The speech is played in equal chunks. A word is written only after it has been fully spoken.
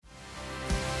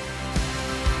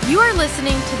You are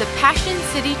listening to the Passion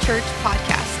City Church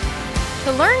podcast.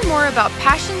 To learn more about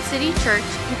Passion City Church,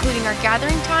 including our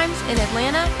gathering times in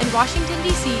Atlanta and Washington,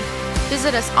 D.C.,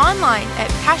 visit us online at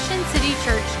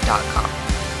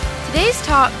passioncitychurch.com. Today's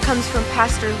talk comes from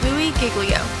Pastor Louis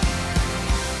Giglio.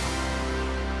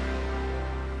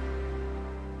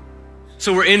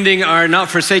 So we're ending our Not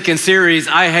Forsaken series.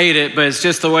 I hate it, but it's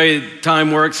just the way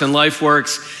time works and life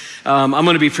works. I'm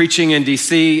going to be preaching in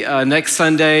D.C. Next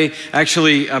Sunday,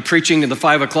 actually preaching in the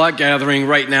 5 o'clock gathering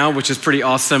right now, which is pretty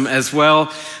awesome as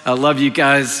well. I love you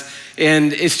guys.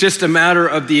 And it's just a matter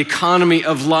of the economy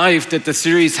of life that the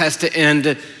series has to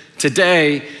end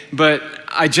today. But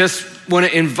I just want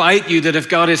to invite you that if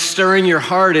God is stirring your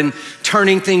heart and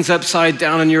turning things upside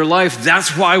down in your life,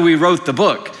 that's why we wrote the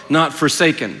book, Not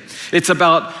Forsaken. It's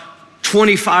about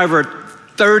 25 or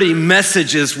 30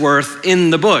 messages worth in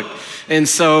the book. And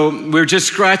so we're just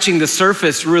scratching the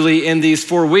surface really in these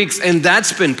 4 weeks, and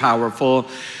that's been powerful.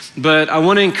 But I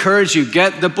want to encourage you,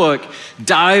 get the book,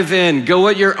 dive in, go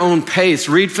at your own pace,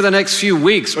 read for the next few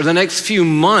weeks or the next few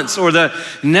months or the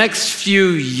next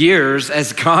few years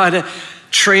as God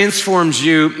transforms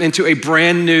you into a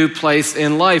brand new place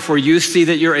in life where you see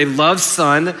that you're a loved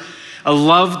son, a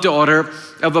loved daughter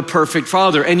of a perfect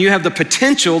father. And you have the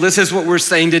potential, this is what we're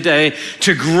saying today,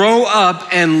 to grow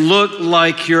up and look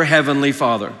like your heavenly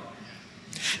Father.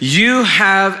 You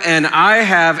have and I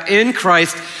have in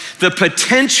Christ the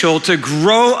potential to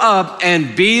grow up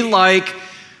and be like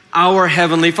our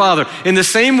Heavenly Father. In the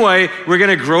same way, we're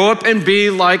gonna grow up and be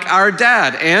like our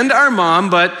dad and our mom,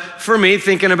 but for me,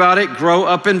 thinking about it, grow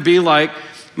up and be like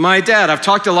my dad. I've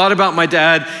talked a lot about my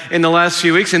dad in the last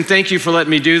few weeks, and thank you for letting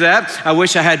me do that. I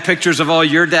wish I had pictures of all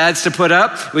your dads to put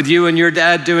up with you and your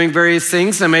dad doing various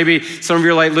things. And maybe some of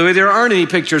you are like, Louis, there aren't any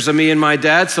pictures of me and my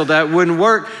dad, so that wouldn't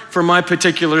work for my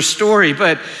particular story.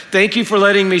 But thank you for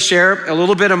letting me share a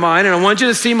little bit of mine. And I want you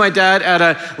to see my dad at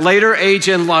a later age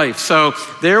in life. So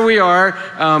there we are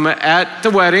at the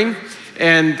wedding,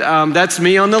 and that's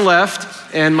me on the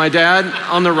left and my dad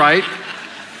on the right.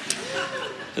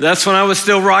 That's when I was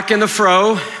still rocking the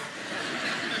fro.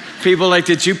 People like,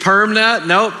 did you perm that?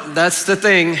 Nope, that's the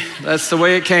thing. That's the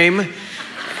way it came.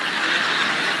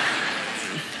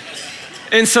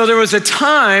 And so there was a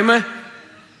time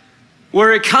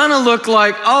where it kind of looked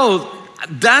like, oh,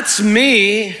 that's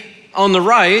me on the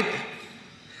right,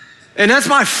 and that's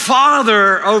my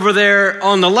father over there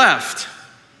on the left.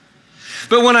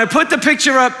 But when I put the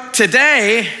picture up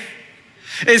today,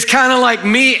 it's kind of like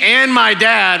me and my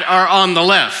dad are on the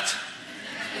left.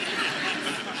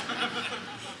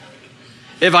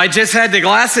 If I just had the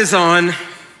glasses on,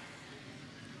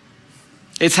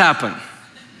 it's happened.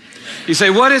 You say,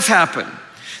 what has happened?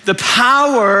 The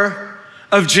power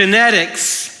of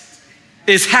genetics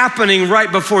is happening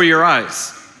right before your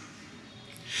eyes.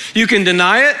 You can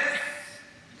deny it,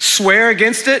 swear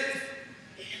against it,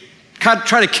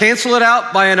 try to cancel it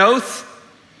out by an oath.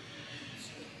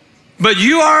 But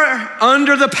you are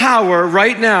under the power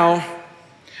right now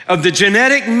of the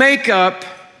genetic makeup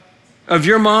of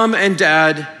your mom and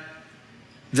dad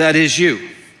that is you.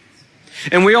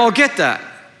 And we all get that.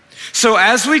 So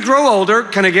as we grow older,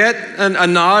 can I get a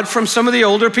nod from some of the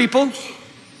older people?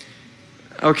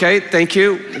 Okay, thank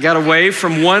you. I got a wave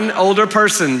from one older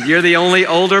person. You're the only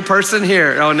older person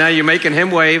here. Oh, now you're making him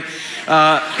wave.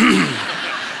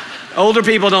 Older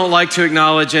people don't like to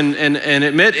acknowledge and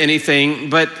admit anything,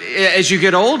 but as you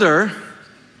get older,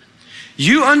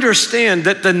 you understand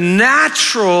that the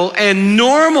natural and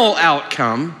normal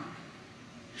outcome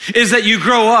is that you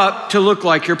grow up to look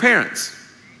like your parents.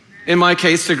 In my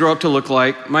case, to grow up to look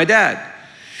like my dad.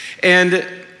 And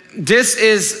this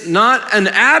is not an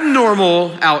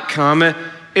abnormal outcome, it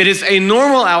is a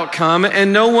normal outcome,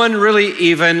 and no one really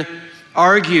even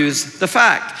argues the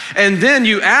fact. And then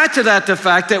you add to that the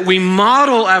fact that we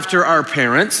model after our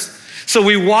parents. So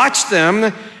we watch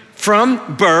them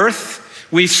from birth,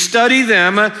 we study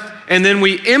them, and then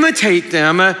we imitate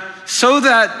them so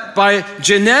that by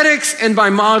genetics and by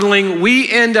modeling, we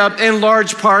end up in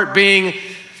large part being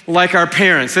like our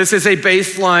parents. This is a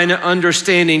baseline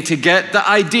understanding to get the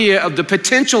idea of the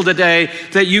potential today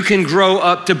that you can grow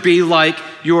up to be like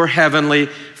your heavenly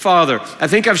Father. I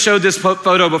think I've showed this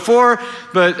photo before,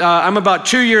 but I'm about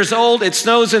 2 years old. It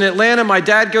snows in Atlanta. My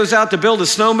dad goes out to build a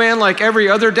snowman like every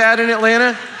other dad in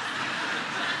Atlanta.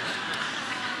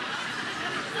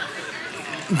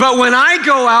 But when I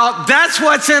go out, that's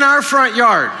what's in our front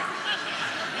yard.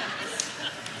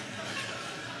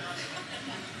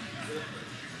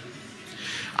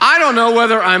 I don't know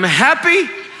whether I'm happy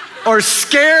or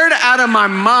scared out of my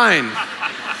mind.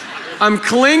 I'm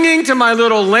clinging to my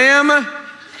little lamb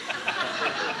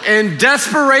in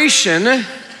desperation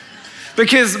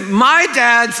because my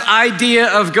dad's idea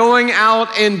of going out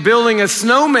and building a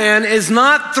snowman is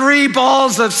not 3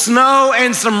 balls of snow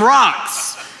and some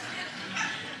rocks.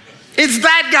 It's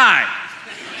that guy.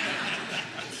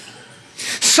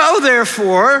 So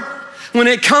therefore, when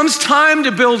it comes time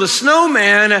to build a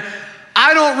snowman,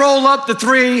 I don't roll up the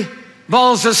 3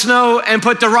 balls of snow and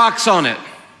put the rocks on it.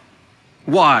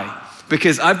 Why?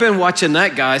 Because I've been watching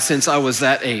that guy since I was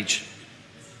that age.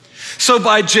 So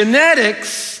by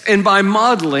genetics and by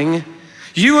modeling,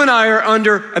 you and I are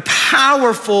under a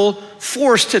powerful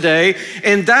force today,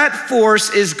 and that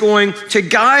force is going to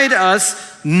guide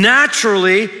us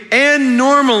naturally and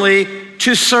normally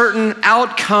to certain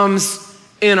outcomes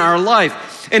in our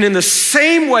life. And in the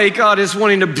same way, God is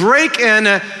wanting to break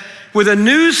in with a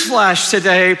news flash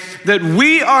today that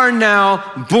we are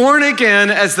now born again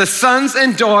as the sons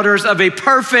and daughters of a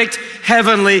perfect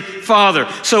heavenly Father.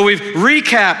 So we've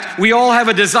recapped. We all have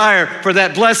a desire for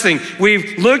that blessing.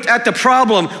 We've looked at the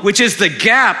problem, which is the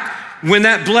gap when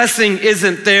that blessing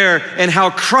isn't there, and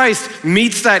how Christ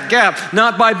meets that gap,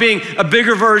 not by being a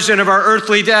bigger version of our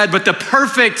earthly dad, but the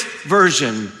perfect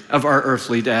version of our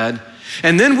earthly dad.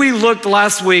 And then we looked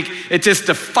last week at this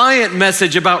defiant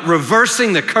message about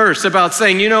reversing the curse, about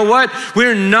saying, you know what?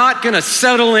 We're not gonna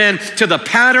settle in to the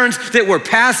patterns that were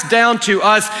passed down to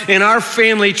us in our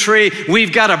family tree.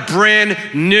 We've got a brand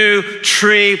new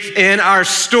tree in our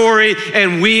story,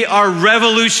 and we are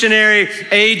revolutionary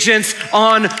agents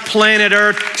on planet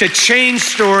Earth to change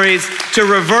stories, to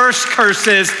reverse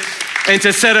curses, and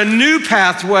to set a new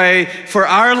pathway for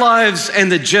our lives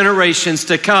and the generations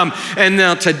to come. And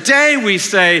now today we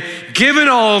say, given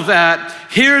all of that,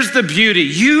 here's the beauty.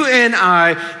 You and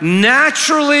I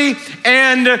naturally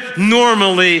and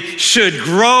normally should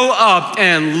grow up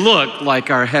and look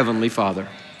like our Heavenly Father.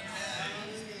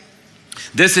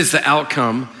 This is the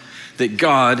outcome that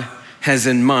God has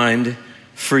in mind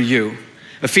for you.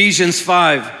 Ephesians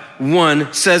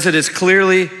 5:1 says it as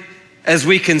clearly as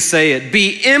we can say it.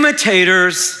 Be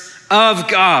imitators of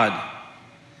God.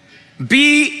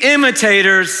 Be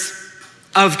imitators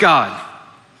of God.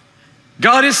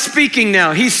 God is speaking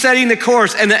now. He's setting the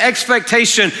course and the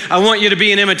expectation. I want you to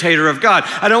be an imitator of God.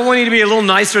 I don't want you to be a little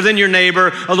nicer than your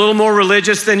neighbor, a little more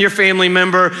religious than your family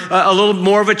member, a little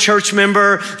more of a church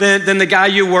member than the guy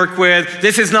you work with.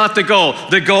 This is not the goal.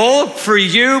 The goal for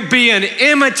you, be an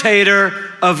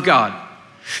imitator of God.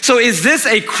 So is this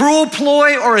a cruel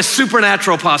ploy or a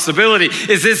supernatural possibility?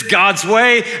 Is this God's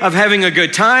way of having a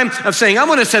good time, of saying, I'm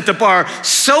gonna set the bar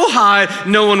so high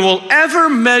no one will ever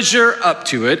measure up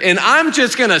to it, and I'm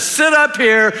just gonna sit up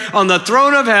here on the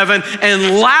throne of heaven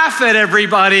and laugh at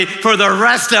everybody for the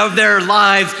rest of their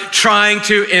lives trying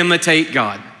to imitate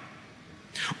God?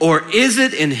 Or is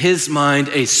it in his mind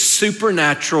a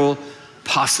supernatural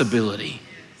possibility?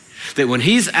 That when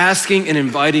he's asking and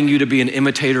inviting you to be an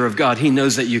imitator of God, he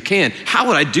knows that you can. How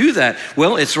would I do that?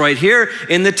 Well, it's right here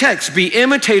in the text. Be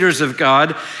imitators of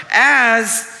God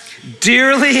as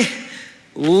dearly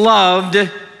loved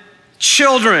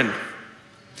children.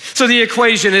 So the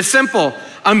equation is simple.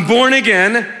 I'm born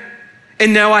again,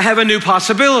 and now I have a new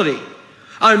possibility.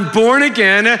 I'm born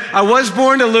again. I was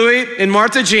born to Louis and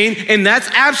Martha Jean, and that's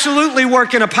absolutely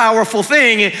working a powerful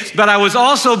thing, but I was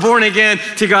also born again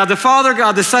to God the Father,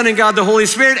 God the Son, and God the Holy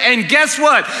Spirit, and guess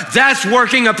what? That's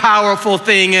working a powerful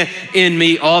thing in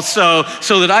me also,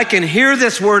 so that I can hear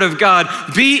this word of God.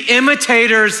 Be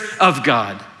imitators of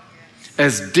God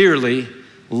as dearly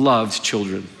loved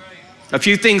children. A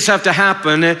few things have to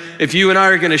happen if you and I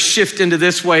are gonna shift into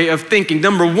this way of thinking.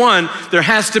 Number one, there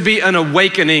has to be an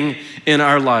awakening in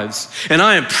our lives. And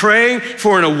I am praying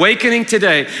for an awakening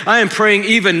today. I am praying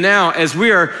even now as we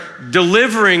are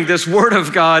delivering this word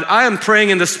of God. I am praying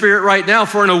in the Spirit right now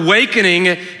for an awakening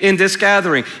in this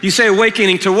gathering. You say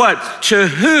awakening to what? To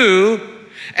who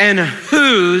and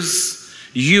whose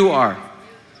you are.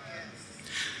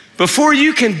 Before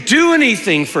you can do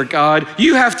anything for God,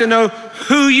 you have to know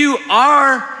who you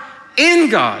are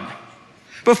in God.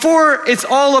 Before it's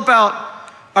all about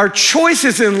our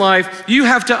choices in life, you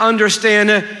have to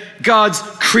understand God's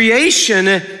creation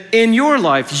in your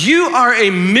life. You are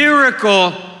a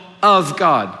miracle of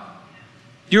God.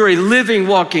 You're a living,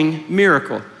 walking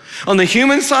miracle. On the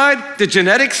human side, the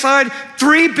genetic side,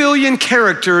 3 billion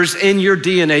characters in your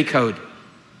DNA code.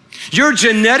 Your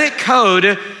genetic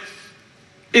code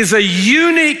is a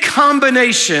unique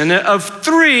combination of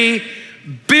 3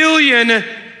 billion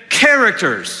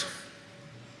characters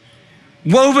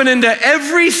woven into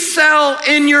every cell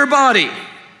in your body.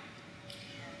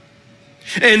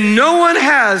 And no one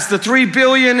has the 3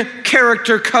 billion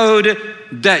character code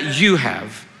that you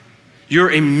have.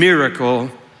 You're a miracle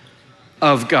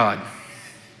of God.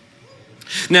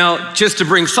 Now, just to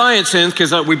bring science in,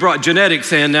 because we brought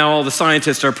genetics in, now all the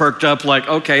scientists are perked up like,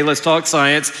 okay, let's talk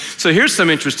science. So here's some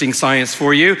interesting science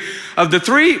for you. Of the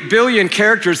 3 billion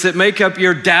characters that make up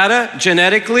your data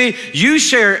genetically, you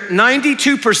share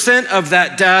 92% of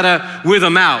that data with a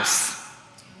mouse.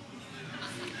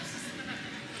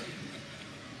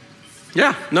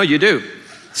 Yeah, no, you do.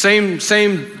 Same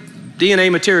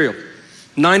DNA material.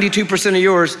 92% of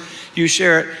yours, you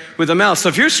share it with a mouse. So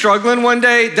if you're struggling one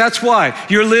day, that's why.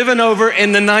 You're living over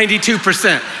in the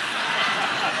 92%.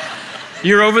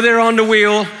 You're over there on the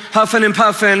wheel, huffing and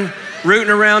puffing,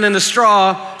 rooting around in the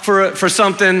straw for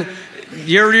something.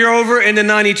 You're over in the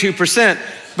 92%.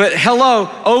 But hello,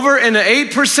 over in the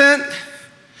 8%,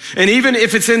 and even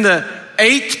if it's in the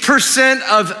 8%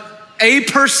 of a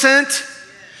percent,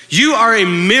 you are a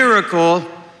miracle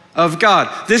of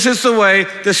God. This is the way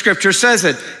the scripture says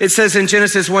it. It says in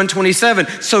Genesis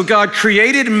 1:27, so God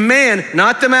created man,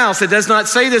 not the mouse. It does not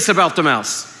say this about the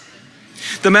mouse.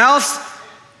 The mouse,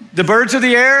 the birds of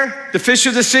the air, the fish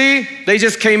of the sea, they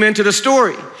just came into the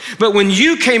story. But when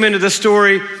you came into the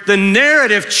story, the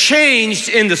narrative changed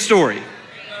in the story.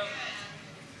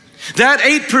 That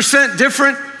 8%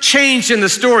 different changed in the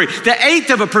story. The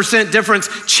 1/8% difference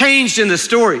changed in the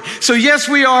story. So yes,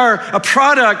 we are a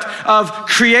product of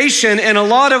creation, and a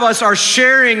lot of us are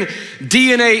sharing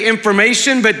DNA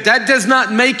information, but that does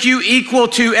not make you equal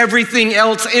to everything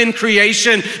else in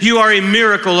creation. You are a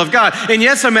miracle of God. And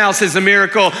yes, a mouse is a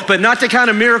miracle, but not the kind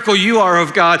of miracle you are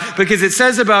of God, because it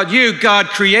says about you, God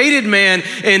created man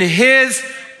in his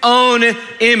own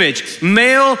image.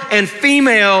 Male and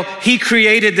female, he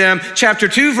created them. Chapter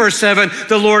 2, verse 7,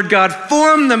 the Lord God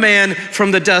formed the man from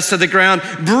the dust of the ground,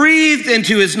 breathed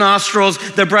into his nostrils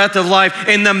the breath of life,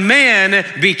 and the man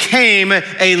became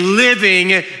a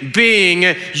living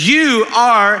being. You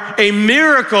are a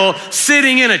miracle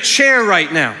sitting in a chair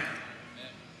right now.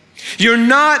 You're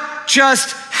not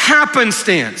just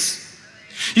happenstance.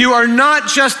 You are not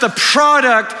just the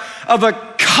product of a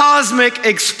cosmic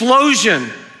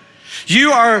explosion.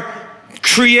 You are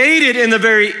created in the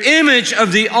very image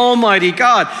of the Almighty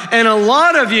God. And a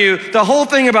lot of you, the whole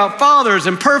thing about fathers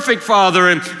and perfect father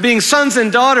and being sons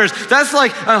and daughters, that's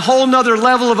like a whole nother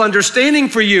level of understanding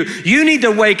for you. You need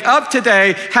to wake up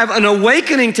today, have an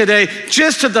awakening today,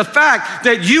 just to the fact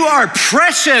that you are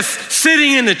precious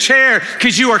sitting in the chair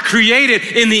because you are created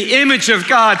in the image of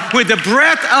God with the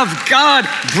breath of God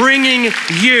bringing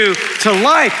you to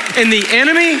life. And the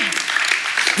enemy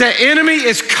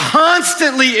is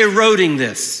constantly eroding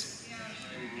this,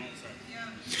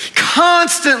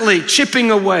 constantly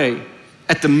chipping away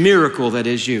at the miracle that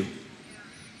is you.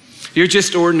 You're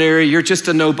just ordinary, you're just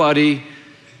a nobody,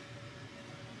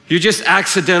 you're just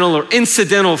accidental or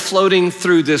incidental floating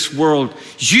through this world.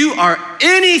 You are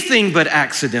anything but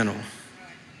accidental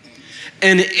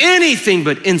and anything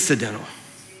but incidental.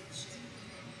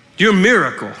 You're a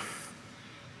miracle.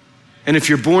 And if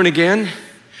you're born again,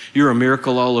 you're a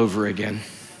miracle all over again.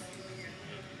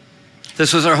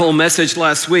 This was our whole message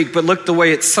last week, but look the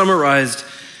way it's summarized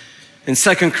in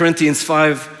 2 Corinthians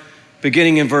 5,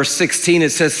 beginning in verse 16.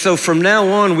 It says, so from now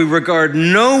on, we regard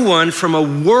no one from a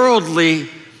worldly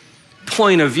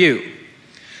point of view.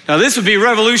 Now, this would be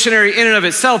revolutionary in and of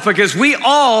itself because we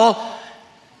all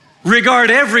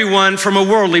regard everyone from a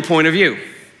worldly point of view.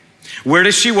 Where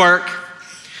does she work?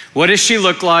 What does she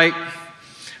look like?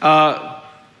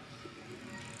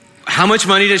 How much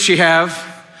money does she have?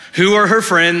 Who are her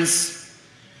friends?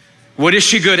 What is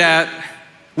she good at?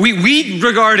 We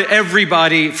regard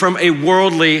everybody from a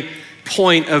worldly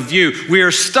point of view. We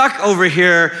are stuck over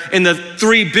here in the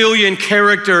 3 billion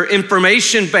character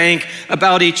information bank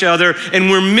about each other, and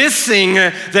we're missing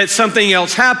that something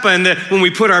else happened when we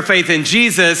put our faith in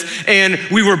Jesus and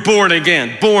we were born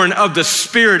again, born of the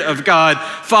Spirit of God,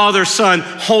 Father, Son,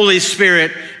 Holy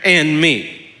Spirit, and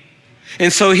me.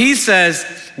 And so he says,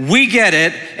 we get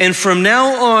it, and from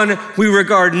now on, we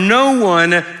regard no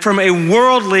one from a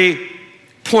worldly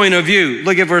point of view.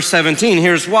 Look at verse 17,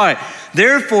 here's why.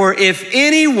 Therefore, if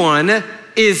anyone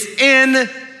is in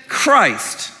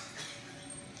Christ,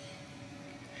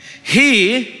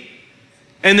 he,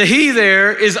 and the he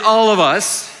there is all of us,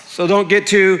 so don't get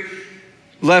too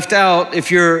left out if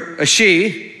you're a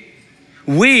she.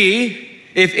 We,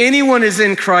 if anyone is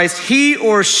in Christ, he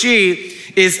or she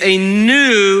is a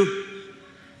new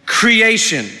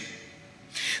creation.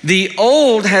 The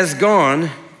old has gone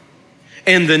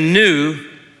and the new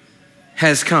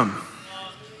has come.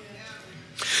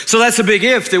 So that's a big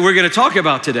if that we're going to talk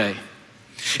about today.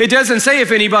 It doesn't say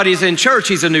if anybody's in church,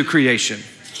 he's a new creation.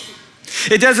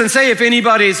 It doesn't say if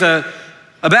anybody's a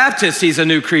a Baptist, he's a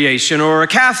new creation, or a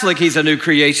Catholic, he's a new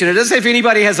creation. It doesn't say if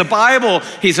anybody has a Bible,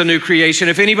 he's a new creation.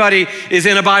 If anybody is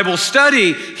in a Bible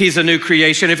study, he's a new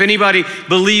creation. If anybody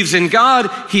believes in God,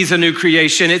 he's a new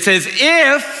creation. It says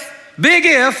if, big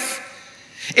if,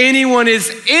 anyone is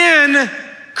in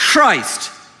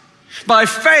Christ, by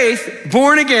faith,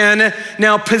 born again,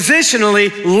 now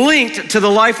positionally linked to the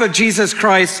life of Jesus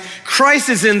Christ. Christ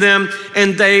is in them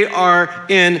and they are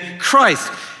in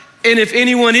Christ. And if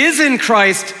anyone is in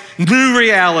Christ, new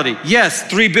reality. Yes,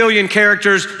 3 billion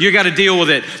characters, you got to deal with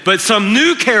it. But some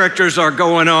new characters are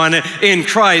going on in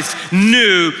Christ,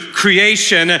 new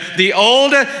creation. The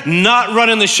old, not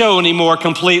running the show anymore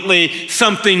completely.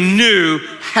 Something new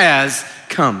has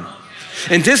come.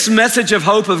 And this message of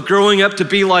hope of growing up to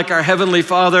be like our Heavenly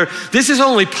Father, this is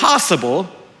only possible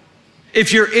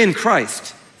if you're in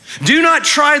Christ. Do not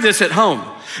try this at home.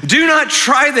 Do not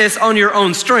try this on your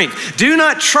own strength. Do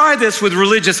not try this with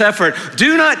religious effort.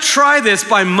 Do not try this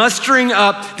by mustering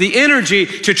up the energy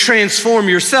to transform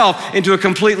yourself into a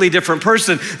completely different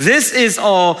person. This is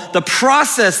all the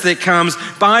process that comes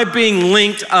by being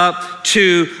linked up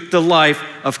to the life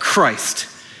of Christ.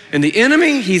 And the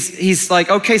enemy, he's like,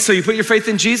 okay, so you put your faith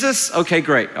in Jesus? Okay,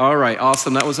 great. All right,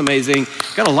 awesome. That was amazing.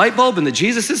 Got a light bulb in the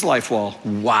Jesus' life wall.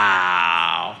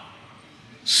 Wow.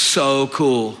 So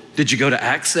cool. Did you go to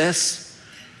Access?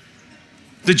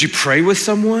 Did you pray with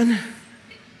someone?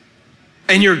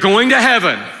 And you're going to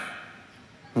heaven.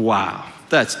 Wow,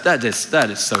 that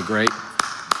is so great.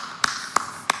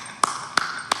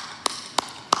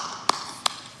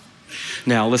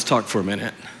 Now, let's talk for a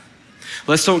minute.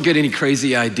 Let's don't get any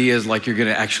crazy ideas like you're gonna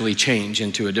actually change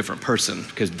into a different person,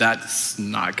 because that's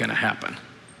not gonna happen.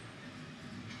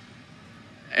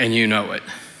 And you know it.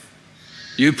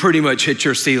 You pretty much hit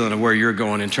your ceiling of where you're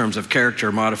going in terms of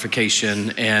character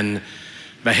modification and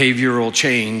behavioral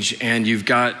change, and you've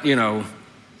got,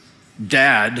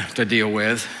 dad to deal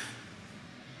with.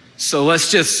 So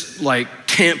let's just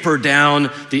tamper down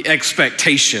the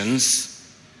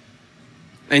expectations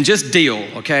and just deal,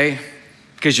 okay?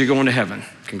 Because you're going to heaven.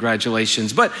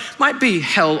 Congratulations. But might be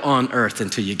hell on earth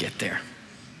until you get there.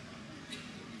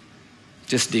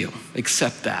 Just deal.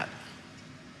 Accept that.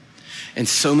 And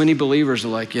so many believers are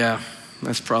like, yeah,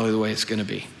 that's probably the way it's gonna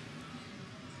be.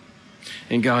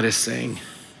 And God is saying,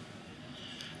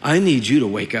 I need you to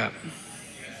wake up.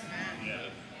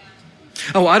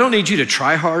 Oh, I don't need you to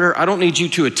try harder. I don't need you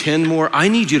to attend more. I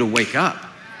need you to wake up.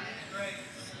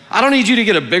 I don't need you to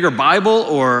get a bigger Bible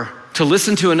or to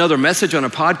listen to another message on a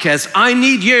podcast. I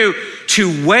need you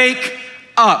to wake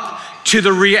up to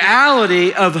the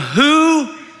reality of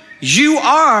who you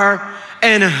are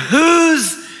and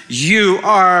whose you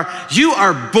are. You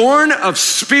are born of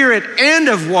spirit and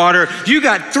of water. You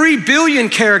got 3 billion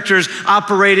characters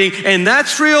operating, and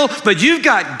that's real, but you've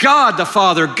got God the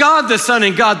Father, God the Son,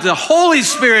 and God the Holy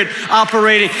Spirit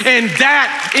operating, and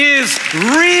that is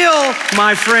real,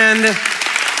 my friend.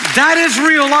 That is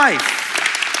real life.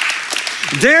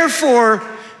 Therefore,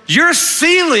 your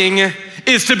ceiling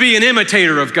is to be an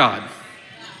imitator of God.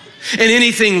 And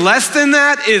anything less than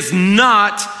that is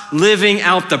not living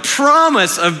out the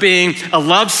promise of being a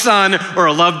loved son or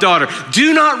a loved daughter.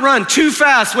 Do not run too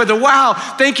fast with a wow,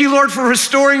 thank you, Lord, for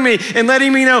restoring me and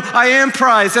letting me know I am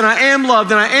prized and I am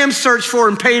loved and I am searched for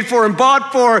and paid for and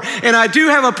bought for, and I do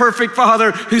have a perfect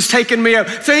Father who's taken me up.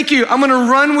 Thank you. I'm gonna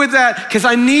run with that because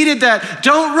I needed that.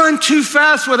 Don't run too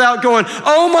fast without going,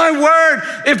 oh my word,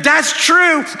 if that's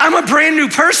true, I'm a brand new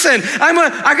person.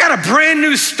 I got a brand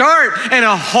new start and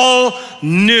a whole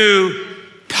new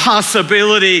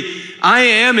possibility. I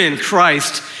am in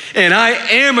Christ and I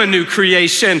am a new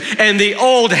creation, and the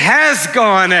old has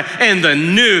gone and the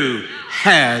new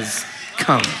has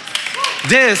come.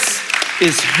 This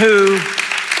is who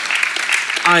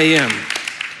I am.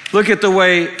 Look at the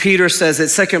way Peter says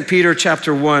it, 2 Peter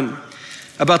chapter 1,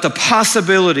 about the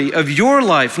possibility of your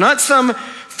life, not some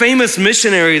famous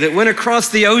missionary that went across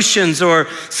the oceans or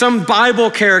some Bible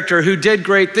character who did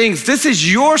great things. This is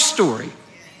your story.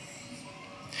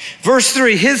 Verse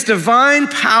 3, his divine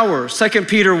power, 2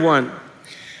 Peter 1,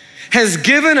 has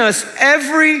given us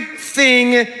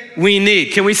everything we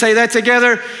need. Can we say that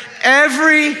together?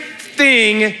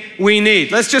 Everything we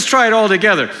need. Let's just try it all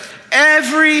together.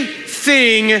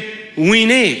 Everything we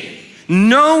need.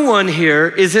 No one here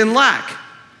is in lack.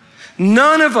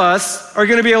 None of us are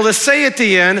gonna be able to say at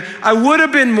the end, I would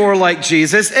have been more like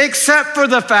Jesus, except for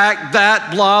the fact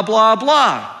that blah, blah,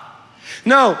 blah.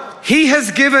 No, he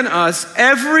has given us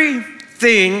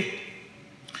everything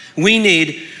we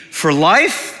need for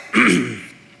life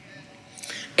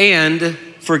and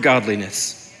for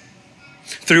godliness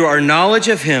through our knowledge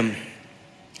of him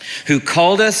who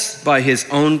called us by his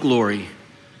own glory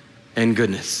and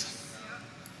goodness.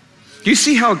 Do you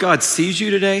see how God sees you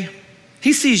today?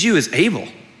 He sees you as able.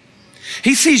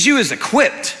 He sees you as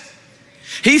equipped.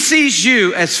 He sees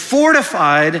you as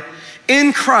fortified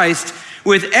in Christ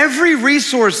with every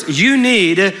resource you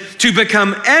need to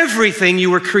become everything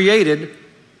you were created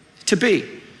to be.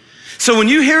 So when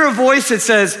you hear a voice that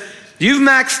says, you've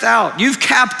maxed out, you've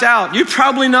capped out, you're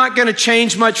probably not gonna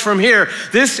change much from here,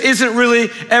 this isn't really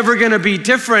ever gonna be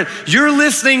different, you're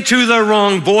listening to the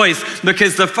wrong voice,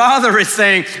 because the Father is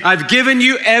saying, I've given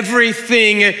you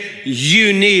everything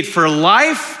you need for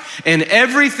life and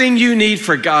everything you need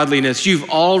for godliness. You've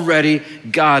already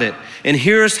got it. And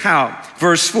here's how.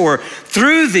 Verse 4,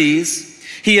 through these,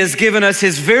 he has given us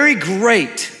his very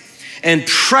great and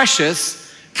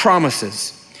precious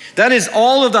promises. That is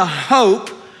all of the hope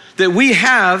that we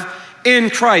have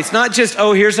in Christ. Not just,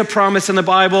 oh, here's a promise in the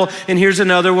Bible, and here's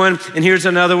another one, and here's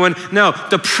another one. No,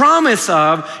 the promise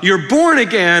of you're born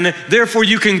again, therefore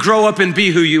you can grow up and be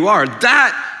who you are.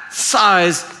 That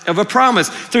size of a promise.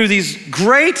 Through these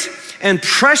great and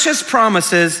precious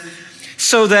promises,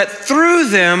 so that through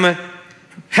them,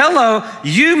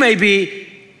 you may be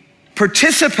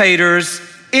participators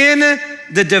in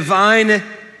the divine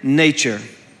nature.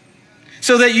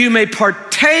 So that you may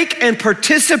partake and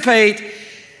participate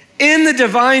in the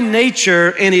divine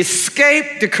nature and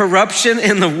escape the corruption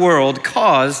in the world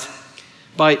caused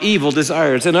by evil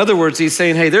desires. In other words, he's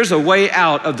saying, hey, there's a way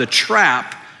out of the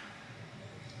trap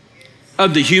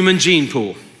of the human gene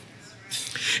pool.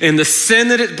 And the sin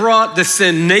that it brought, the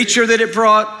sin nature that it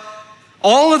brought,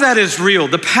 all of that is real.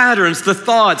 The patterns, the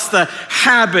thoughts, the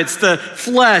habits, the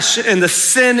flesh, and the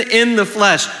sin in the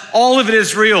flesh, all of it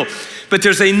is real. But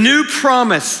there's a new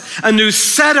promise, a new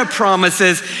set of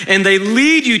promises, and they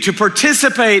lead you to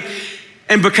participate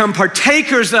and become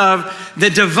partakers of the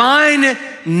divine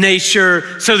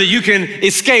nature so that you can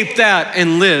escape that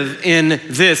and live in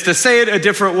this. To say it a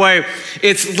different way,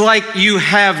 it's like you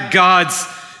have God's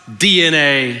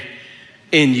DNA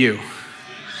in you.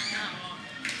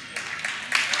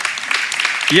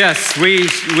 Yes, we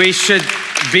should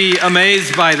be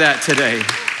amazed by that today.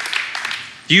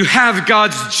 You have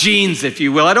God's genes, if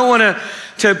you will. I don't want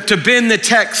to bend the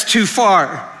text too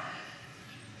far,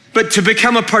 but to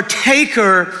become a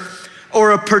partaker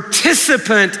or a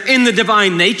participant in the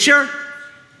divine nature.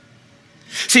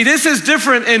 See, this is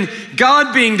different in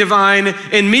God being divine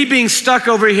and me being stuck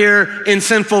over here in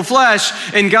sinful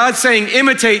flesh, and God saying,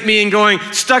 imitate me, and going,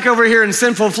 stuck over here in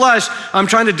sinful flesh, I'm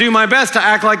trying to do my best to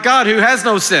act like God who has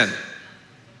no sin.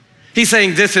 He's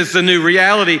saying this is the new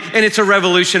reality, and it's a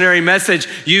revolutionary message.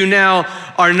 You now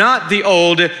are not the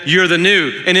old, you're the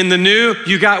new. And in the new,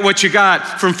 you got what you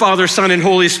got from Father, Son, and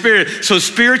Holy Spirit. So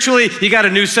spiritually, you got a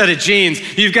new set of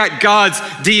genes. You've got God's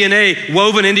DNA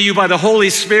woven into you by the Holy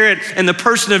Spirit and the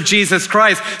person of Jesus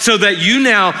Christ, so that you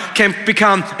now can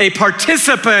become a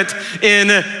participant in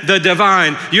the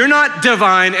divine. You're not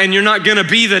divine, and you're not gonna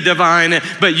be the divine,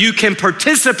 but you can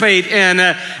participate in,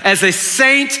 as a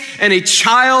saint and a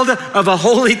child of a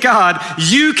holy God,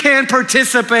 you can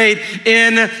participate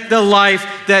in the life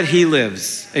that he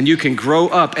lives, and you can grow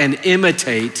up and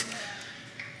imitate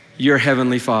your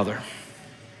heavenly Father.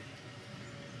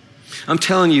 I'm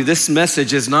telling you, this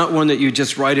message is not one that you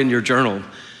just write in your journal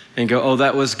and go, oh,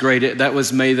 that was great. That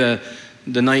was May the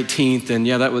 19th, and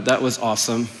yeah, that was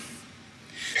awesome.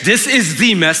 This is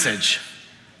the message.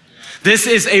 This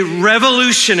is a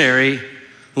revolutionary,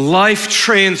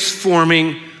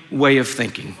 life-transforming way of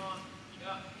thinking.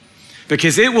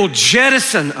 Because it will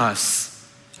jettison us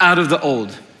out of the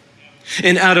old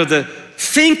and out of the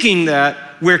thinking that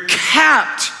we're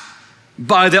capped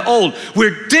by the old.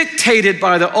 We're dictated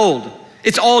by the old.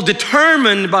 It's all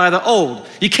determined by the old.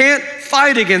 You can't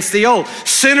fight against the old.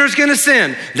 Sinner's gonna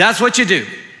sin. That's what you do.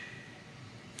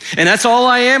 And that's all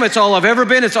I am. It's all I've ever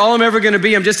been. It's all I'm ever gonna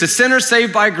be. I'm just a sinner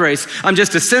saved by grace. I'm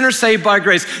just a sinner saved by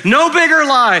grace. No bigger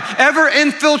lie ever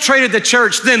infiltrated the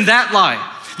church than that lie,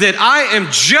 that I am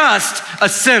just a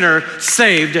sinner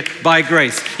saved by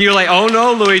grace. You're like, oh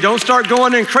no, Louis, don't start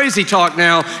going in crazy talk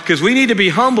now, because we need to be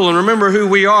humble and remember who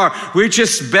we are. We're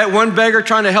just one beggar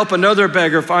trying to help another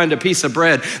beggar find a piece of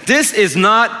bread. This is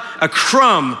not a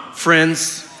crumb,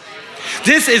 friends.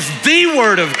 This is the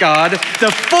Word of God,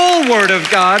 the full Word of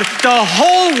God, the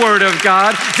whole Word of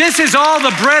God. This is all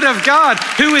the bread of God.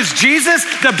 Who is Jesus?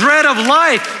 The bread of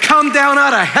life, come down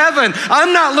out of heaven.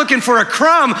 I'm not looking for a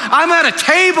crumb. I'm at a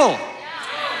table.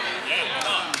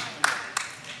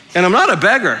 And I'm not a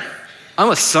beggar.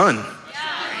 I'm a son.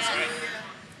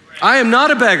 I am not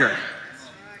a beggar.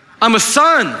 I'm a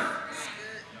son.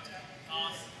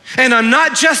 And I'm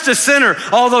not just a sinner,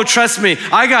 although trust me,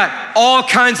 I got all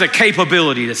kinds of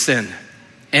capability to sin,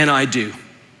 and I do.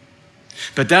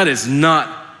 But that is not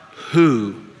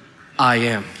who I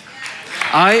am.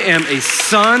 I am a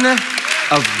son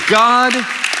of God,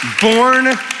 born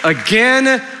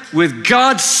again, with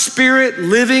God's Spirit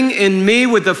living in me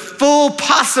with the full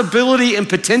possibility and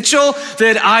potential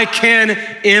that I can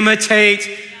imitate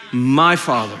my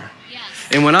Father.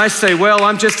 And when I say, well,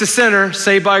 I'm just a sinner,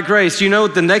 saved by grace, you know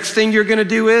what the next thing you're gonna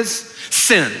do is?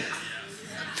 Sin.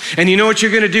 And you know what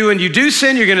you're gonna do when you do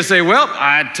sin? You're gonna say, well,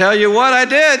 I tell you what I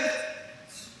did.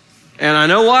 And I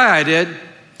know why I did,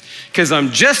 because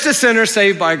I'm just a sinner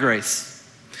saved by grace.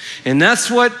 And that's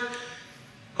what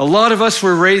a lot of us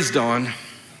were raised on.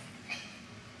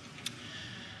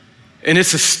 And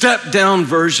it's a stepped down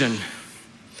version,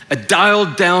 a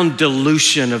dialed down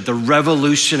dilution of the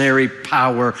revolutionary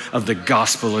power of the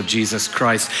gospel of Jesus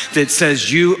Christ that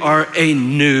says you are a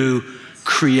new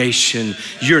creation.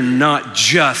 You're not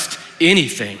just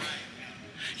anything.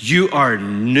 You are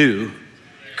new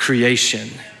creation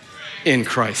in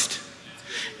Christ.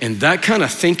 And that kind of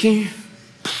thinking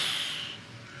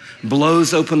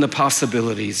blows open the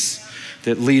possibilities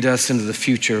that lead us into the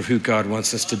future of who God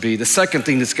wants us to be. The second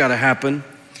thing that's got to happen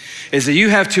is that you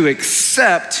have to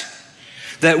accept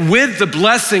that with the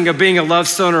blessing of being a loved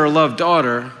son or a loved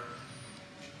daughter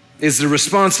is the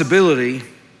responsibility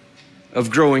of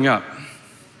growing up.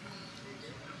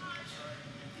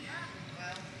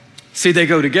 See, they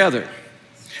go together.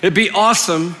 It'd be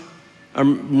awesome,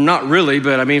 not really,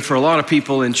 but I mean for a lot of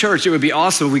people in church, it would be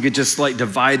awesome if we could just like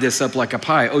divide this up like a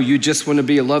pie. Oh, you just want to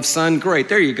be a loved son? Great,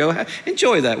 there you go.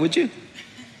 Enjoy that, would you?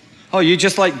 Oh, you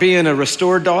just like being a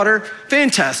restored daughter?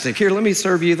 Fantastic. Here, let me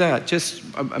serve you that. Just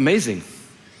amazing.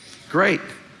 Great.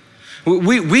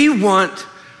 We want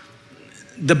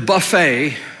the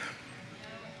buffet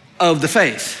of the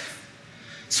faith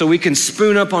so we can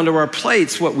spoon up onto our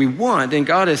plates what we want. And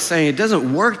God is saying it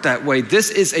doesn't work that way. This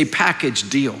is a package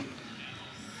deal.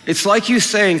 It's like you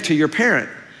saying to your parent,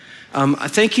 I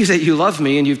thank you that you love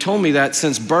me and you've told me that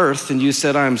since birth, and you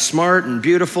said I'm smart and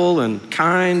beautiful and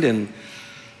kind and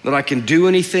that I can do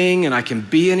anything and I can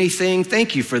be anything.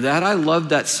 Thank you for that. I love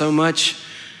that so much.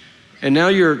 And now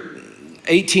you're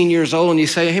 18 years old and you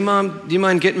say, hey Mom, do you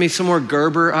mind getting me some more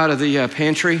Gerber out of the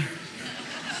pantry?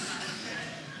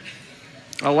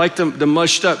 I like the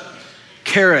mushed up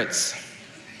carrots.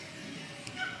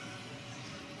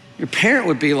 Your parent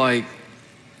would be like,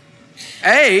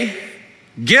 A,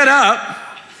 get up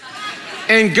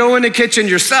and go in the kitchen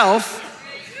yourself.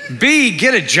 B,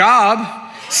 get a job.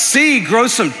 C, grow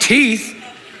some teeth.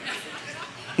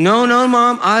 No,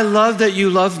 Mom, I love that you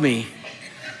love me.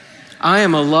 I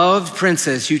am a loved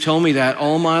princess. You told me that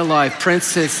all my life.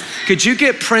 Princess, could you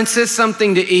get Princess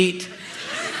something to eat?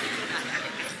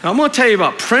 I'm gonna tell you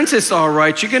about Princess, all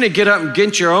right. You're gonna get up and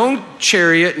get your own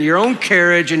chariot and your own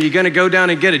carriage and you're gonna go down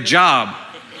and get a job.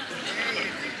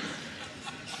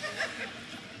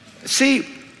 See,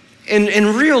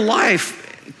 in real life,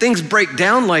 things break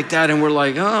down like that and we're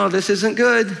like, oh, this isn't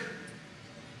good.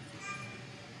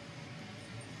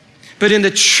 But in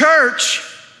the church,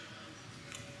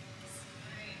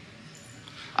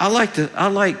 I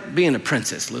like being a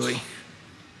princess, Louis.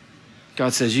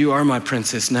 God says, you are my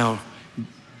princess, now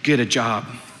get a job.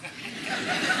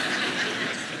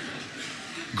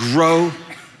 Grow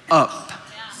up.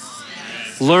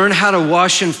 Learn how to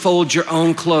wash and fold your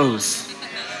own clothes.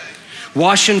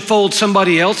 Wash and fold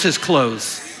somebody else's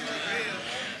clothes.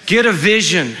 Get a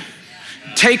vision.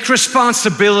 Take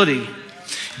responsibility.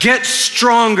 Get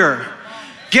stronger.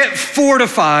 Get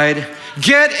fortified.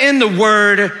 Get in the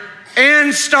Word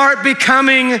and start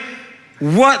becoming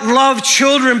what loved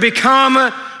children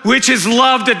become, which is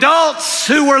loved adults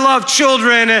who were loved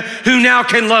children, who now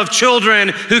can love children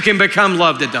who can become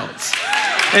loved adults.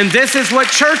 And this is what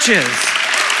church is.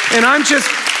 And I'm just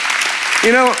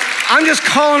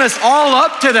calling us all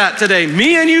up to that today,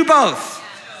 me and you both.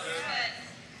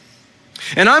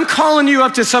 And I'm calling you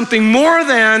up to something more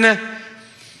than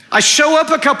I show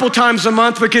up a couple times a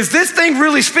month because this thing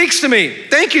really speaks to me.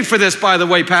 Thank you for this, by the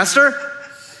way, Pastor.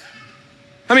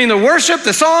 I mean, the worship,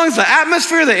 the songs, the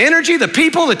atmosphere, the energy, the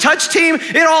people, the touch team,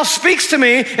 it all speaks to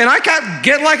me, and I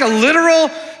get like a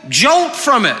literal jolt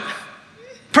from it.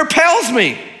 Propels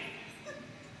me.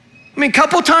 I mean, a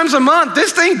couple times a month,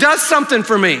 this thing does something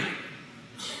for me.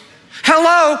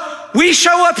 Hello, we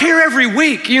show up here every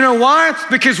week. You know why?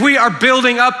 Because we are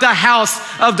building up the house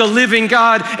of the living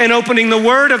God and opening the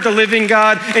Word of the living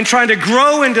God and trying to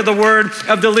grow into the Word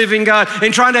of the living God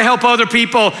and trying to help other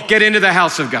people get into the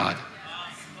house of God.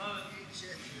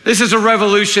 This is a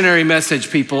revolutionary message,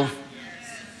 people.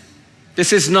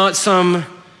 This is not some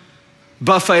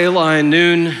buffet line,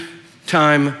 noon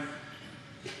time,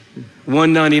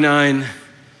 $1.99,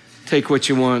 take what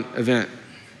you want event.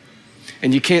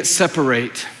 And you can't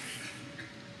separate,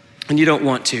 and you don't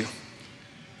want to,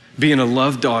 being a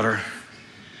loved daughter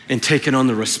and taking on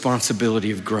the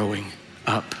responsibility of growing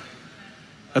up,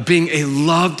 of being a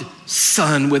loved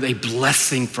son with a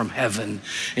blessing from heaven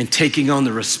and taking on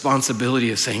the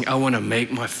responsibility of saying, I want to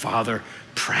make my father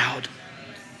proud.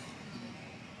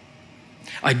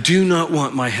 I do not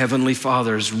want my heavenly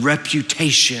Father's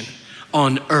reputation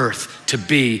on earth to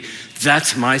be,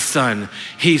 that's my son.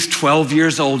 He's 12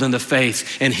 years old in the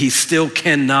faith and he still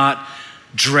cannot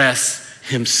dress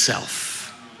himself.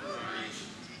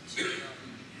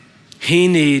 He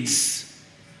needs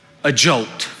a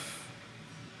jolt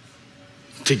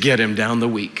to get him down the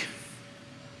week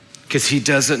because he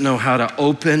doesn't know how to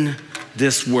open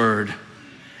this word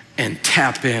and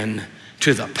tap in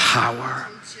to the power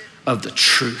of the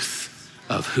truth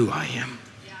of who I am.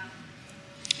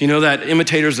 You know that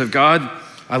imitators of God?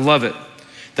 I love it.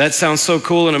 That sounds so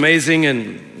cool and amazing.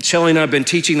 And Shelly and I have been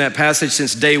teaching that passage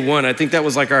since day one. I think that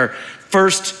was like our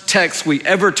first text we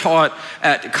ever taught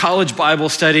at college Bible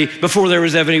study before there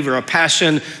was ever a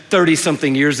Passion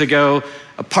 30-something years ago.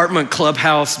 Apartment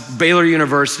clubhouse, Baylor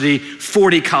University,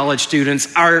 40 college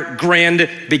students, our grand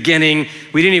beginning.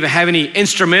 We didn't even have any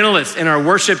instrumentalists in our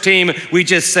worship team. We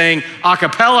just sang a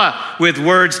cappella with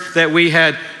words that we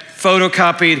had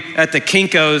photocopied at the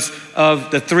Kinko's of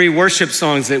the 3 worship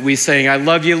songs that we sang. I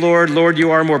love you, Lord. Lord,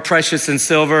 you are more precious than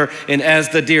silver, and as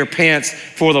the deer pants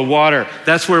for the water.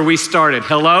 That's where we started.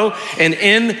 Hello? And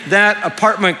in that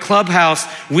apartment clubhouse,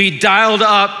 we dialed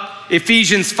up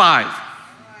Ephesians 5.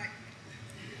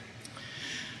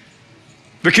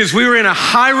 Because we were in a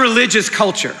high religious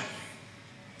culture.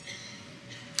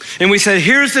 And we said,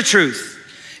 here's the truth.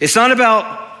 It's not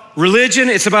about religion,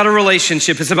 it's about a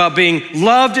relationship. It's about being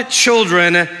loved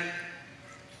children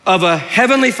of a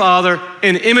heavenly Father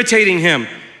and imitating him.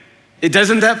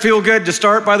 Doesn't that feel good to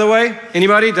start, by the way?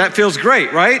 Anybody? That feels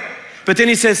great, right? But then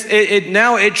he says,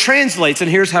 now it translates,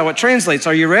 and here's how it translates.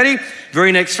 Are you ready?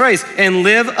 Very next phrase, and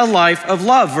live a life of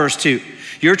love, verse 2.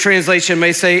 Your translation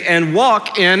may say, and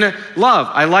walk in love.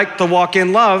 I like the walk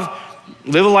in love.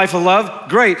 Live a life of love,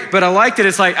 great. But I liked it.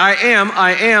 It's like, I am,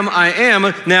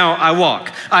 now I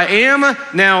walk. I am,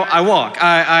 now I walk.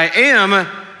 I am,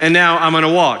 and now I'm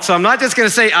gonna walk. So I'm not just gonna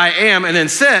say I am and then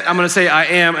sit. I'm gonna say I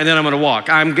am, and then I'm gonna walk.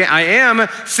 I am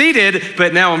seated,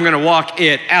 but now I'm gonna walk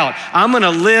it out. I'm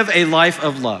gonna live a life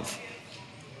of love.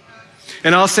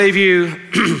 And I'll save you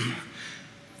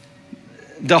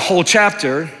the whole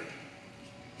chapter.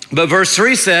 But verse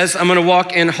 3 says, I'm gonna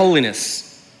walk in holiness.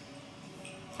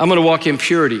 I'm gonna walk in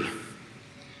purity.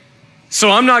 So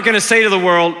I'm not gonna say to the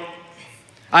world,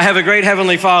 I have a great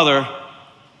heavenly Father,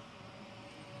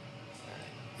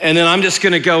 and then I'm just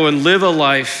gonna go and live a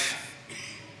life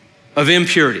of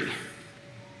impurity.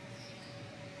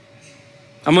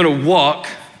 I'm gonna walk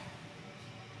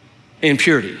in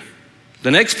purity.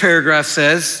 The next paragraph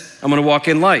says, I'm gonna walk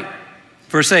in light.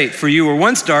 Verse 8, for you were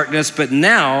once darkness, but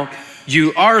now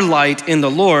you are light in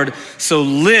the Lord, so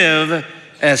live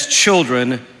as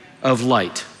children of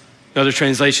light. Another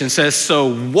translation says,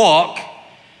 so walk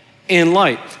in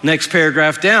light. Next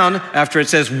paragraph down, after it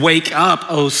says, wake up,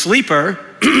 O sleeper,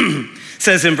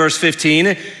 says in verse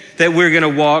 15 that we're gonna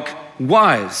walk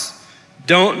wise.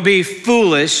 Don't be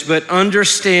foolish, but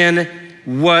understand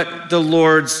what the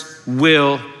Lord's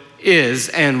will is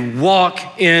and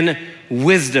walk in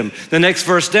wisdom. The next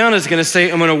verse down is gonna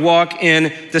say, I'm gonna walk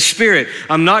in the Spirit.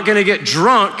 I'm not gonna get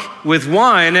drunk with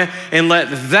wine and let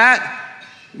that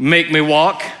make me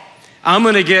walk. I'm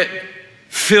gonna get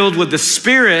filled with the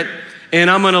Spirit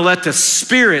and I'm gonna let the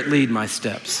Spirit lead my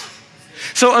steps.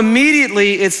 So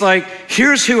immediately it's like,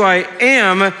 here's who I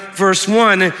am, verse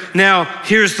 1. Now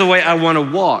here's the way I wanna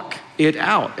walk it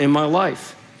out in my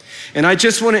life. And I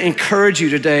just wanna encourage you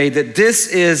today that this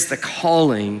is the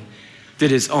calling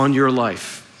that is on your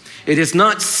life. It is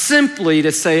not simply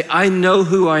to say, I know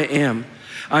who I am.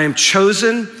 I am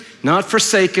chosen, not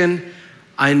forsaken.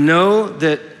 I know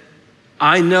that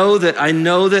I know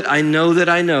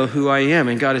who I am.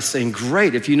 And God is saying,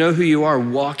 great, if you know who you are,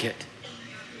 walk it.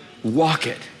 Walk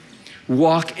it.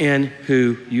 Walk in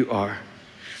who you are.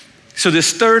 So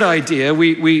this third idea,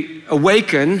 we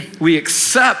awaken, we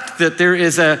accept that there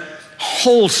is a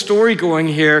whole story going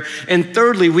here. And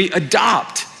thirdly, we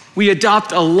adopt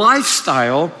a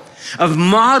lifestyle of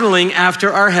modeling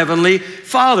after our Heavenly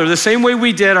Father. The same way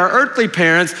we did our earthly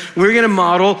parents, we're gonna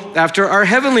model after our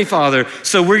Heavenly Father.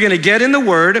 So we're gonna get in the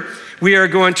Word, We are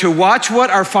going to watch what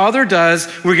our Father does.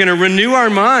 We're going to renew our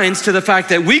minds to the fact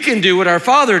that we can do what our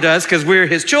Father does because we're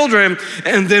his children.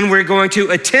 And then we're going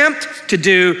to attempt to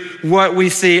do what we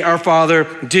see our Father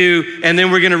do. And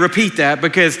then we're going to repeat that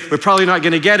because we're probably not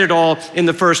going to get it all in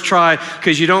the first try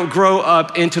because you don't grow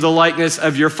up into the likeness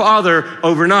of your Father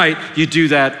overnight. You do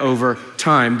that over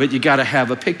time, but you got to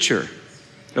have a picture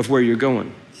of where you're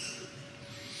going.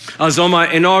 I was on my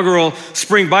inaugural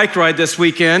spring bike ride this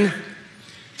weekend.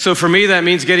 So for me, that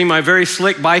means getting my very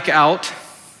slick bike out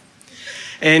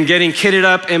and getting kitted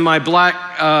up in my black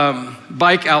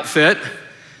bike outfit,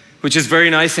 which is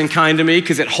very nice and kind to me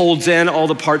because it holds in all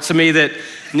the parts of me that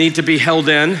need to be held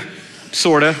in,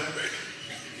 sorta.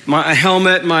 My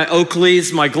helmet, my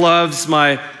Oakleys, my gloves,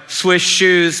 my Swiss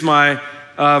shoes, my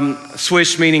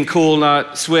Swiss meaning cool,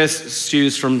 not Swiss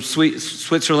shoes from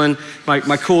Switzerland,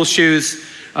 my cool shoes,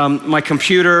 my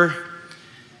computer,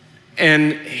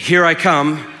 and here I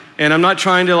come. And I'm not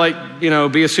trying to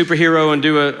be a superhero and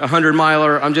do a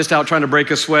 100-miler. I'm just out trying to break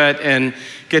a sweat and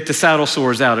get the saddle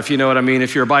sores out, if you know what I mean,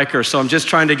 if you're a biker. So I'm just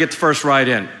trying to get the first ride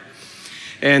in.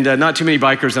 And not too many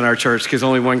bikers in our church because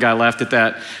only one guy laughed at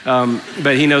that.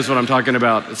 But he knows what I'm talking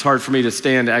about. It's hard for me to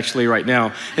stand actually right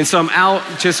now. And so I'm out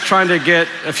just trying to get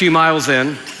a few miles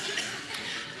in.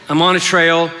 I'm on a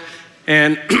trail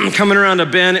and coming around a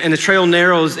bend, and the trail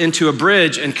narrows into a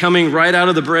bridge, and coming right out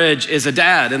of the bridge is a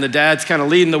dad, and the dad's kind of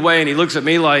leading the way, and he looks at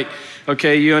me like,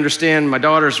 okay, you understand my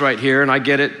daughter's right here, and I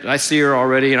get it. I see her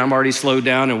already, and I'm already slowed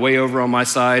down and way over on my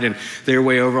side, and they're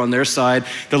way over on their side.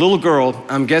 The little girl,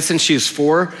 I'm guessing she's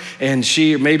 4, and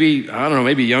she maybe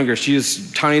younger. She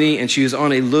was tiny, and she was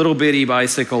on a little bitty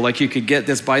bicycle, like you could get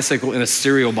this bicycle in a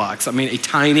cereal box. I mean, a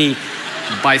tiny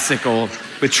bicycle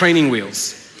with training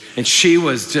wheels. And she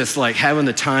was just like having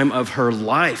the time of her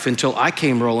life until I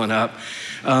came rolling up.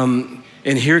 And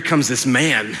here comes this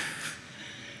man,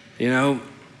 in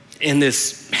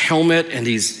this helmet and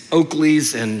these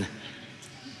Oakleys and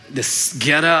this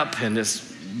getup and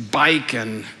this bike.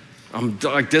 And I'm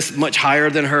like this much higher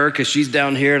than her because she's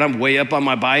down here and I'm way up on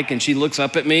my bike. And she looks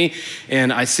up at me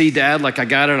and I see Dad like I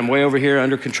got it. I'm way over here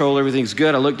under control. Everything's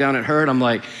good. I look down at her and I'm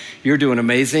like, you're doing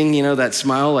amazing. That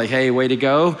smile like, hey, way to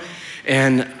go.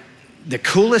 And the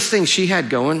coolest thing she had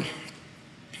going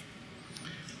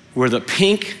were the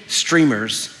pink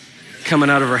streamers coming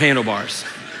out of her handlebars.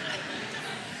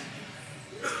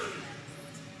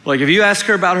 Like if you ask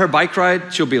her about her bike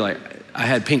ride, she'll be like, I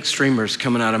had pink streamers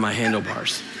coming out of my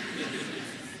handlebars.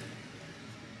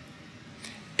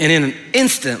 And in an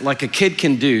instant, like a kid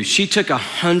can do, she took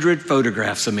 100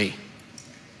 photographs of me.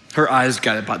 Her eyes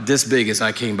got about this big as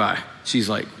I came by. She's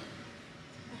like,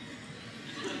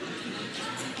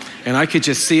 and I could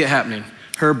just see it happening.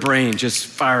 Her brain just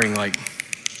firing like,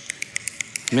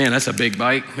 man, that's a big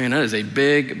bike. Man, that is a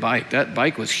big bike. That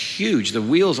bike was huge. The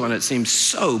wheels on it seemed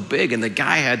so big. And the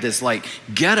guy had this like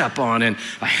get up on and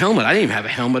a helmet. I didn't even have a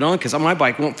helmet on because my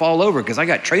bike won't fall over because I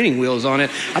got training wheels on it.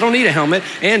 I don't need a helmet.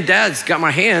 And Dad's got my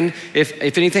hand if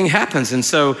anything happens. And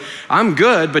so I'm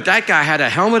good. But that guy had a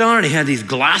helmet on and he had these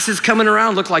glasses coming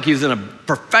around. Looked like he was in a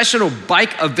professional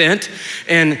bike event.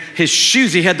 And his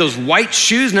shoes, he had those white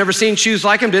shoes. Never seen shoes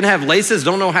like him. Didn't have laces.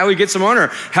 Don't know how he gets them on or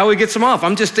how he gets them off.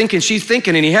 I'm just thinking, she's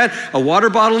thinking. And he had a water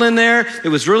bottle in there. It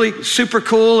was really super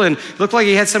cool and looked like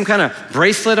he had some kind of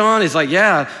bracelet on. He's like,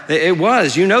 yeah, it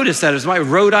was. You noticed that. It was my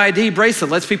road ID bracelet.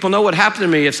 Lets people know what happened to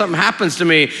me if something happens to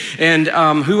me and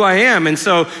who I am. And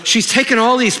so she's taking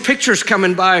all these pictures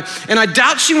coming by. And I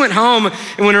doubt she went home.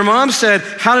 And when her mom said,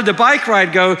 how did the bike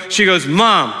ride go? She goes,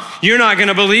 Mom, you're not going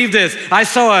to believe this. I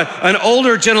saw an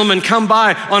older gentleman come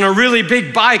by on a really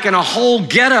big bike and a whole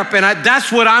getup. And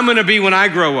that's what I'm going to be when I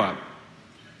grow up.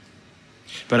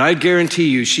 But I guarantee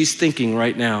you, she's thinking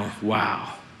right now,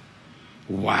 wow.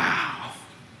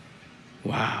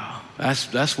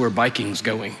 That's where biking's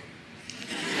going.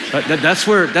 That's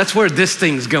where this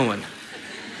thing's going.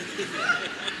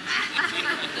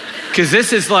 Because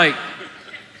this is like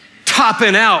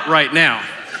topping out right now.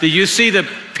 Do you see the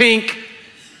pink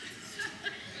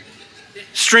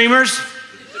streamers?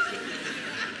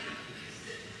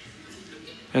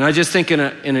 And I just think in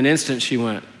an instant she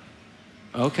went,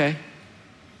 okay.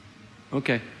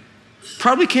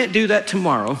 Probably can't do that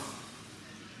tomorrow,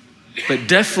 but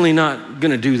definitely not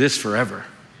gonna do this forever.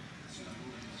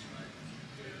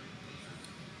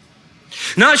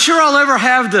 Not sure I'll ever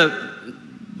have the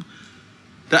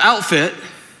outfit,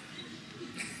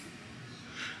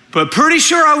 but pretty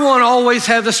sure I won't always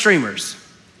have the streamers.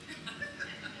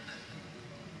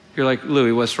 You're like,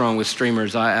 Louis, what's wrong with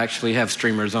streamers? I actually have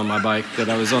streamers on my bike that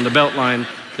I was on the Beltline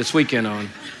this weekend on.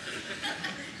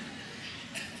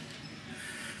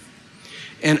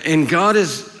 And God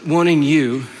is wanting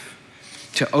you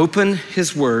to open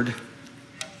his word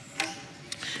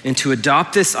and to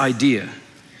adopt this idea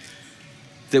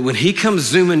that when he comes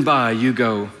zooming by, you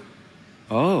go,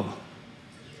 oh,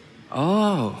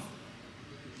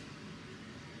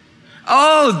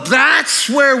 that's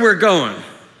where we're going.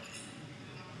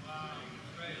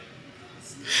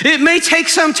 It may take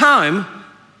some time,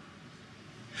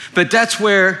 but that's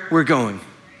where we're going.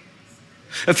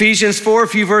 Ephesians 4, a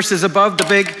few verses above the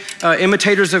big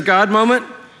imitators of God moment,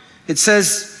 it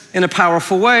says in a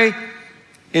powerful way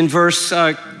in verse,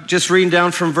 just reading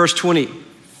down from verse 20.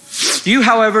 You,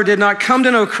 however, did not come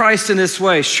to know Christ in this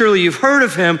way. Surely you've heard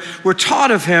of him, were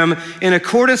taught of him in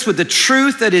accordance with the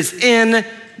truth that is in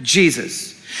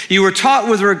Jesus. You were taught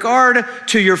with regard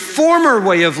to your former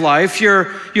way of life,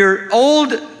 your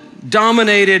old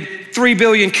dominated 3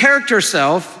 billion character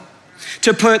self,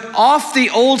 to put off the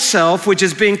old self, which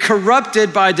is being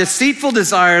corrupted by deceitful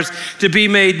desires, to be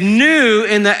made new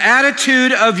in the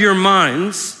attitude of your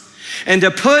minds, and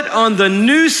to put on the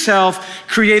new self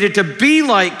created to be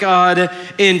like God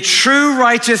in true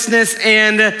righteousness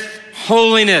and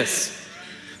holiness.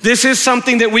 This is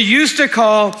something that we used to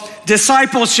call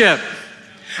discipleship,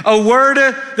 a word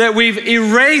that we've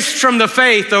erased from the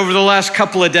faith over the last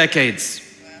couple of decades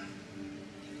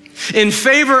in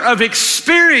favor of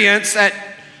experience at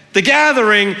the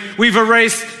gathering. We've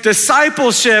erased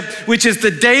discipleship, which is the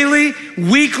daily,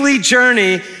 weekly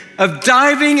journey of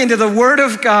diving into the Word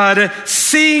of God,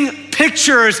 seeing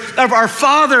pictures of our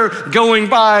Father going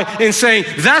by and saying,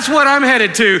 that's what I'm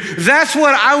headed to. That's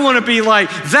what I want to be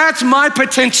like. That's my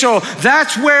potential.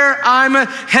 That's where I'm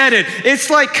headed.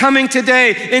 It's like coming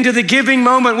today into the giving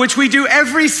moment, which we do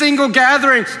every single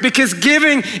gathering because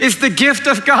giving is the gift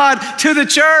of God to the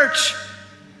church.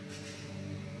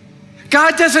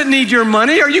 God doesn't need your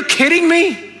money. Are you kidding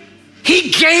me? He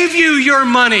gave you your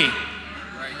money.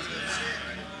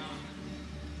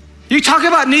 You talk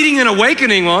about needing an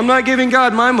awakening. Well, I'm not giving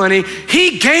God my money.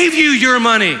 He gave you your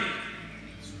money.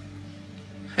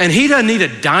 And he doesn't need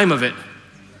a dime of it.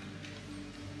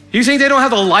 You think they don't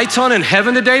have the lights on in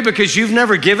heaven today because you've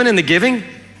never given in the giving?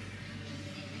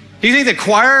 You think the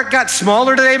choir got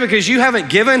smaller today because you haven't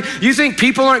given? You think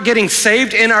people aren't getting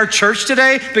saved in our church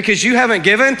today because you haven't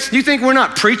given? You think we're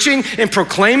not preaching and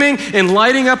proclaiming and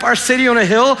lighting up our city on a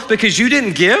hill because you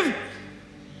didn't give?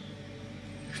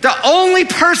 The only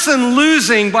person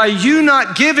losing by you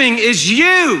not giving is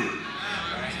you.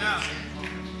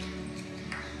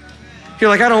 You're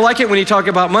like, I don't like it when you talk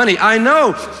about money. I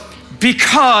know,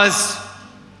 because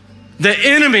the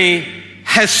enemy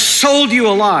has sold you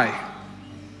a lie.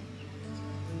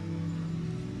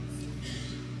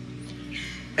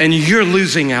 And you're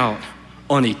losing out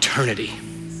on eternity.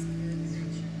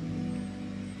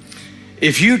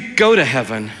 If you go to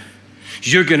heaven,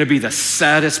 you're gonna be the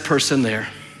saddest person there.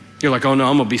 You're like, oh no,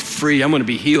 I'm gonna be free, I'm gonna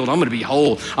be healed, I'm gonna be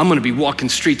whole, I'm gonna be walking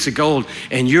streets of gold.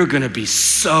 And you're gonna be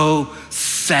so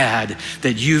sad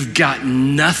that you've got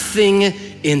nothing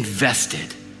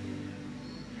invested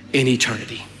in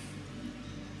eternity.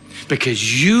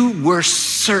 Because you were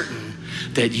certain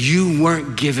that you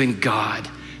weren't giving God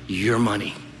your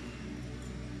money.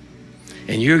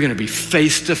 And you're gonna be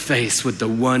face to face with the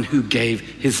one who gave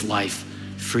his life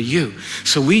for you.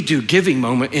 So we do giving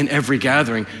moment in every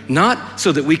gathering, not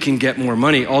so that we can get more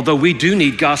money, although we do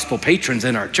need gospel patrons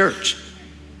in our church,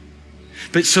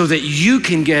 but so that you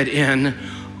can get in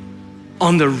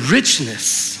on the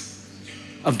richness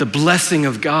of the blessing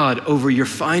of God over your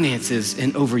finances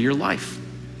and over your life.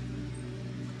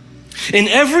 And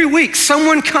every week,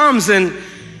 someone comes and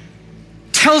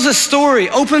tells a story,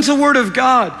 opens a word of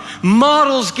God,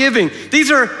 models giving. These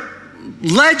are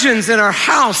legends in our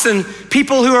house and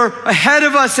people who are ahead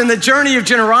of us in the journey of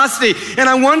generosity. And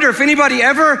I wonder if anybody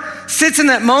ever sits in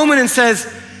that moment and says,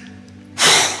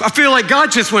 I feel like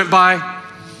God just went by.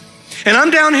 And I'm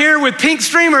down here with pink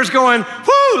streamers going,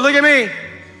 whoo, look at me.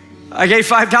 I gave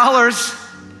 $5,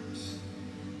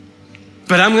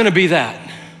 but I'm gonna be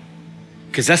that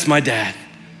because that's my dad.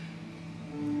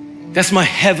 That's my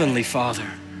heavenly Father.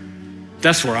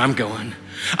 That's where I'm going.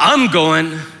 I'm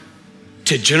going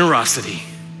to generosity.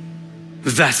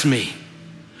 That's me.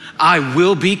 I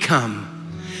will become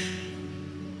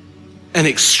an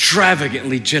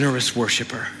extravagantly generous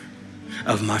worshiper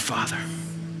of my Father.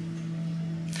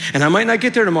 And I might not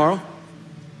get there tomorrow.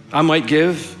 I might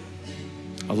give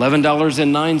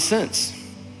 $11.09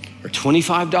 or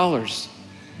 $25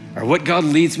 or what God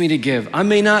leads me to give. I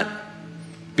may not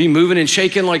be moving and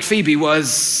shaking like Phoebe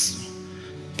was,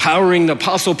 powering the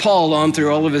Apostle Paul on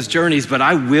through all of his journeys, but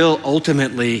I will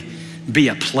ultimately be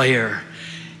a player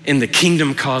in the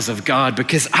kingdom cause of God,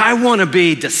 because I want to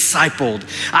be discipled.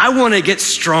 I want to get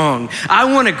strong.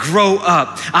 I want to grow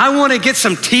up. I want to get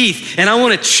some teeth, and I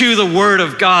want to chew the word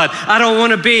of God. I don't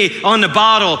want to be on the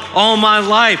bottle all my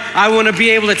life. I want to be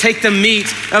able to take the meat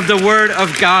of the word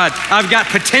of God. I've got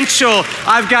potential.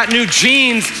 I've got new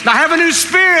genes. I have a new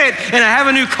spirit, and I have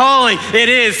a new calling. It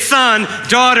is son,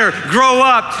 daughter, grow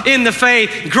up in the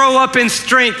faith, grow up in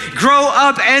strength, grow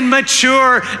up and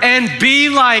mature, and be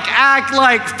like, act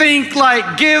like, think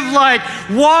like, give like,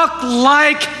 walk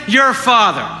like your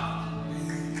Father.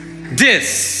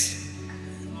 This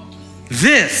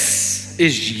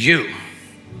is you.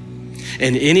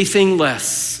 And anything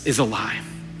less is a lie.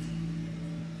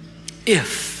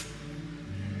 If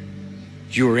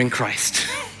you're in Christ.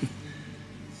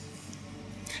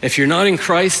 If you're not in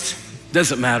Christ,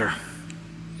 doesn't matter.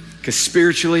 Because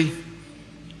spiritually,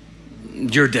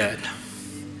 you're dead.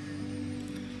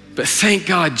 But thank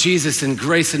God Jesus in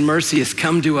grace and mercy has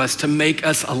come to us to make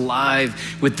us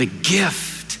alive with the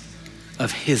gift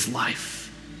of his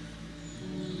life.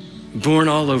 Born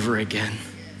all over again.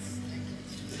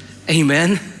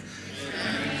 Amen.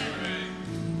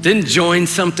 Didn't join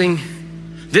something,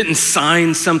 didn't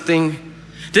sign something,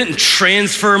 didn't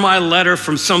transfer my letter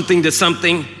from something to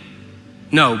something.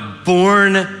 No,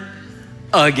 born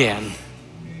again.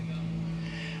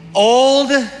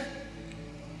 Old,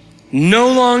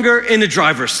 no longer in the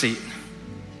driver's seat.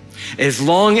 As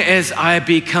long as I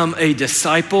become a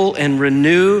disciple and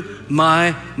renew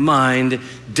my mind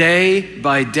day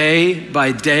by day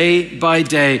by day by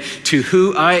day to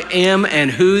who I am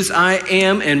and whose I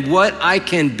am and what I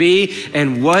can be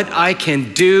and what I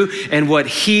can do and what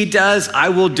he does, I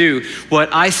will do.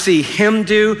 What I see him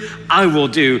do, I will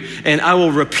do. And I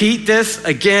will repeat this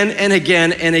again and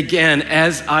again and again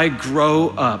as I grow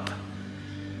up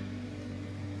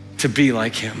to be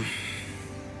like him.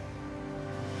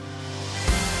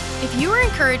 If you were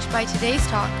encouraged by today's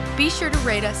talk, be sure to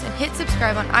rate us and hit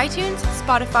subscribe on iTunes,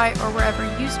 Spotify, or wherever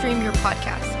you stream your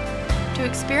podcasts. To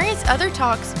experience other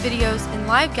talks, videos, and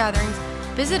live gatherings,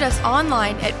 visit us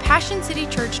online at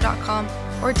PassionCityChurch.com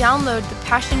or download the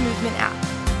Passion Movement app.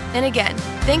 And again,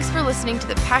 thanks for listening to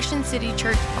the Passion City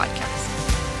Church podcast.